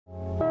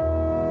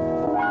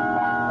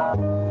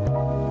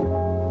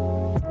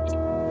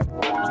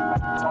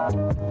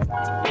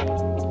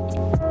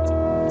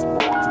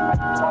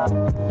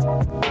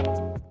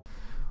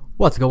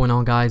What's going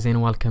on, guys, and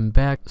welcome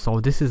back. So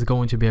this is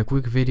going to be a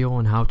quick video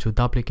on how to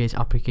duplicate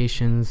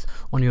applications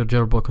on your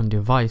jailbroken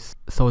device.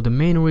 So the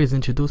main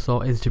reason to do so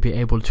is to be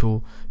able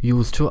to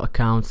use two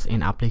accounts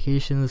in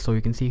applications. So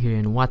you can see here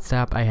in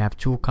WhatsApp I have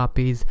two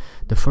copies.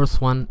 The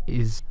first one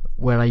is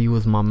where I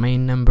use my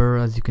main number.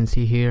 As you can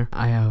see here,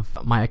 I have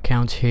my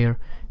account here,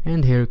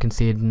 and here you can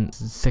see the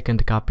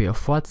second copy of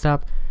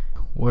WhatsApp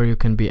where you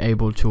can be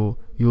able to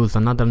use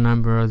another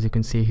number. As you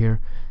can see here,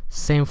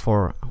 same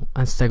for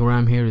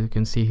Instagram. Here you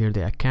can see here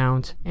the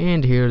account,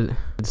 and here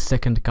the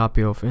second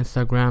copy of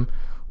Instagram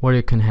where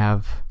you can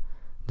have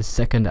the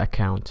second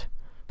account.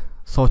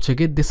 So to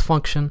get this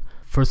function,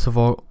 first of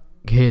all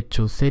head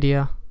to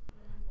Cydia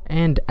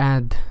and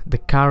add the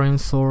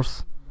current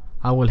source.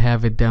 I will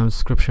have it down in the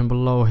description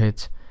below.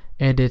 Hit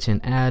edit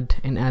and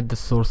add the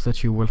source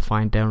that you will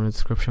find down in the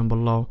description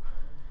below,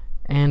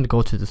 and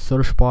go to the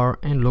search bar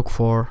and look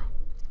for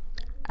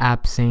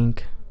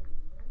AppSync,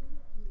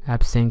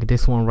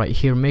 this one right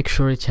here. Make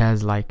sure it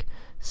has like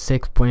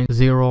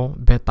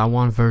 6.0 beta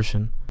 1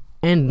 version.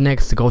 And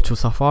next go to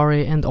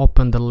Safari and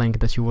open the link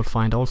that you will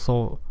find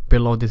also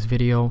below this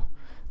video,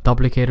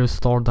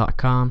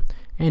 duplicatostore.com,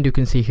 and you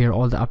can see here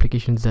all the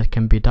applications that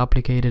can be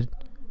duplicated.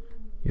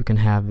 You can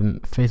have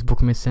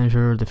Facebook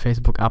Messenger, the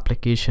Facebook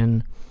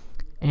application,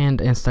 and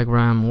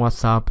Instagram,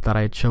 WhatsApp that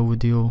I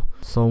showed you.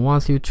 So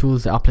once you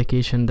choose the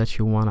application that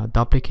you want to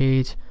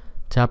duplicate,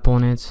 tap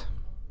on it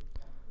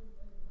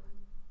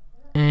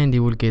and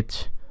you will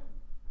get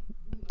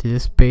to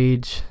this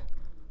page.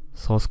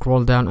 So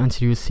scroll down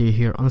until you see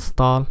here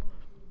install.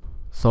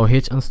 So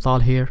hit install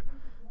here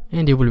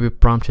and you will be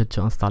prompted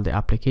to install the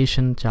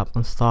application. Tap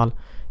install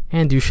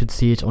and you should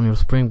see it on your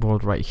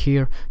springboard right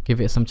here. Give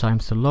it some time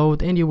to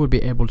load and you will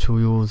be able to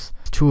use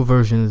two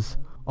versions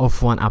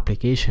of one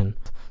application.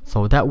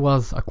 So that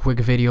was a quick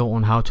video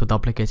on how to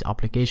duplicate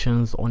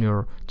applications on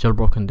your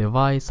jailbroken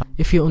device.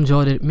 If you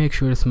enjoyed it, make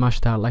sure to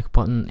smash that like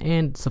button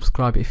and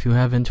subscribe if you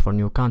haven't for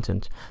new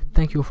content.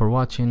 Thank you for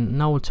watching,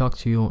 and I will talk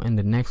to you in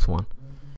the next one.